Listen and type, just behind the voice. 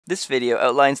This video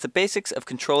outlines the basics of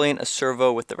controlling a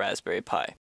servo with the Raspberry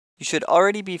Pi. You should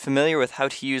already be familiar with how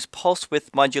to use pulse width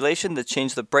modulation to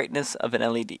change the brightness of an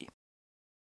LED.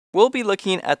 We'll be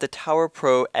looking at the Tower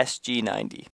Pro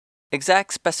SG90.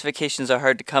 Exact specifications are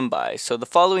hard to come by, so the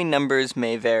following numbers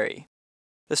may vary.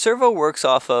 The servo works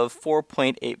off of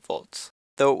 4.8 volts,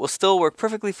 though it will still work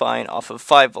perfectly fine off of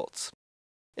 5 volts.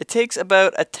 It takes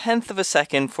about 1/10 of a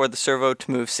second for the servo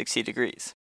to move 60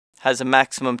 degrees. Has a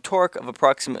maximum torque of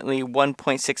approximately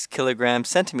 1.6 kilograms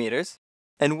centimeters,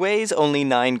 and weighs only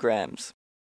 9 grams.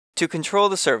 To control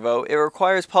the servo, it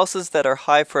requires pulses that are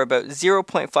high for about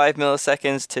 0.5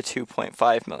 milliseconds to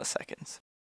 2.5 milliseconds.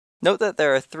 Note that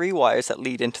there are 3 wires that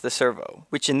lead into the servo,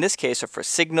 which in this case are for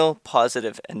signal,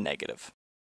 positive, and negative.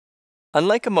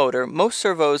 Unlike a motor, most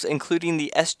servos, including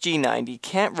the SG90,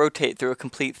 can't rotate through a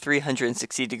complete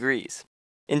 360 degrees.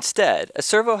 Instead, a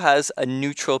servo has a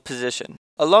neutral position,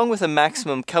 along with a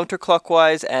maximum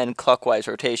counterclockwise and clockwise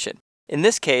rotation, in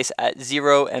this case at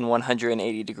 0 and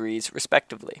 180 degrees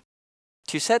respectively.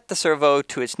 To set the servo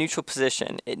to its neutral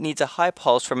position, it needs a high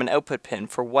pulse from an output pin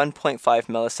for 1.5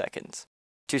 milliseconds.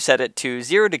 To set it to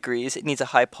 0 degrees, it needs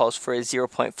a high pulse for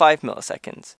 0.5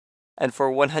 milliseconds. And for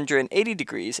 180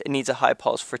 degrees, it needs a high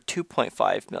pulse for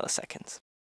 2.5 milliseconds.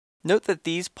 Note that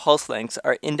these pulse lengths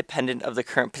are independent of the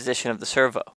current position of the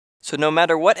servo. So no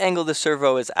matter what angle the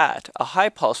servo is at, a high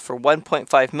pulse for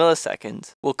 1.5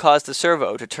 milliseconds will cause the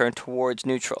servo to turn towards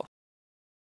neutral.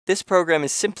 This program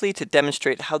is simply to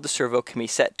demonstrate how the servo can be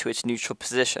set to its neutral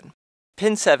position.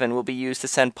 Pin 7 will be used to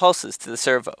send pulses to the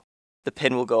servo. The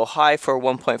pin will go high for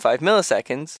 1.5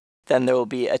 milliseconds, then there will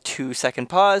be a 2-second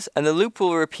pause, and the loop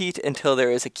will repeat until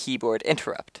there is a keyboard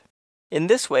interrupt. In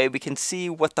this way, we can see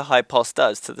what the high pulse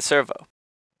does to the servo.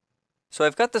 So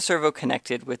I've got the servo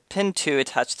connected with pin 2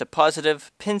 attached to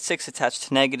positive, pin 6 attached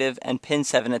to negative, and pin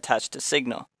 7 attached to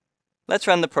signal. Let's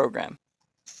run the program.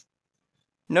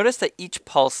 Notice that each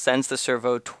pulse sends the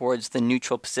servo towards the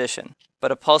neutral position,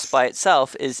 but a pulse by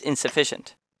itself is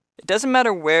insufficient. It doesn't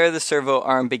matter where the servo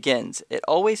arm begins, it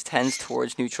always tends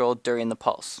towards neutral during the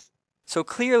pulse. So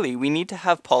clearly we need to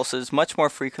have pulses much more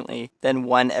frequently than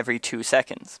 1 every 2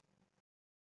 seconds.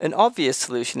 An obvious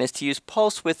solution is to use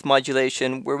pulse width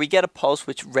modulation where we get a pulse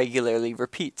which regularly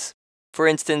repeats. For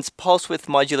instance, pulse width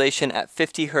modulation at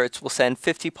 50 Hz will send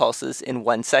 50 pulses in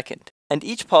 1 second, and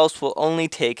each pulse will only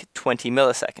take 20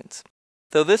 milliseconds.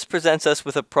 Though this presents us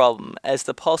with a problem, as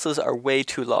the pulses are way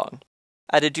too long.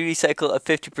 At a duty cycle of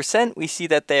 50%, we see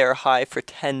that they are high for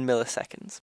 10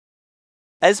 milliseconds.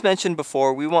 As mentioned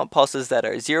before, we want pulses that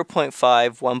are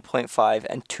 0.5, 1.5,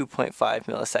 and 2.5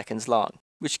 milliseconds long,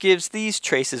 which gives these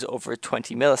traces over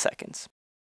 20 milliseconds.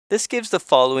 This gives the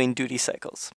following duty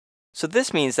cycles. So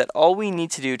this means that all we need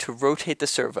to do to rotate the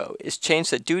servo is change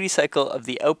the duty cycle of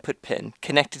the output pin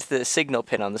connected to the signal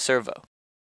pin on the servo.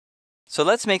 So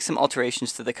let's make some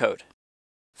alterations to the code.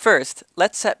 First,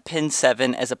 let's set pin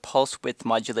 7 as a pulse width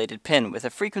modulated pin with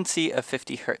a frequency of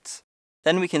 50 Hz.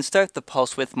 Then we can start the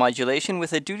pulse width modulation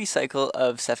with a duty cycle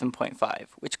of 7.5,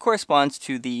 which corresponds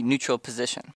to the neutral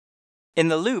position. In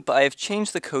the loop, I have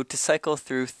changed the code to cycle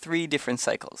through 3 different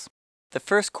cycles. The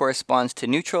first corresponds to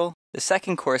neutral, the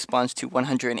second corresponds to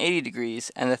 180 degrees,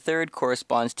 and the third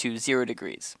corresponds to 0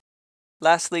 degrees.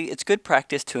 Lastly, it's good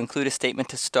practice to include a statement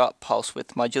to stop pulse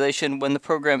width modulation when the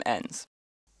program ends.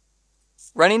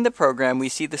 Running the program, we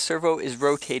see the servo is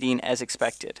rotating as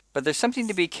expected, but there's something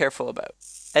to be careful about.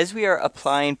 As we are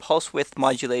applying pulse width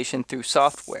modulation through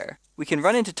software, we can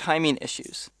run into timing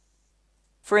issues.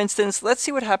 For instance, let's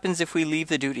see what happens if we leave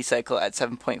the duty cycle at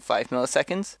 7.5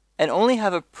 milliseconds and only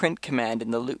have a print command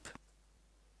in the loop.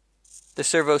 The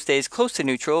servo stays close to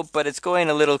neutral, but it's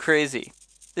going a little crazy.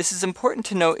 This is important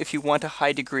to note if you want a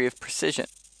high degree of precision.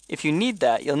 If you need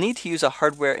that, you'll need to use a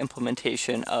hardware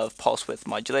implementation of pulse width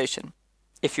modulation.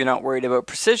 If you're not worried about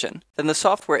precision, then the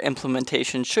software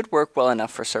implementation should work well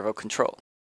enough for servo control.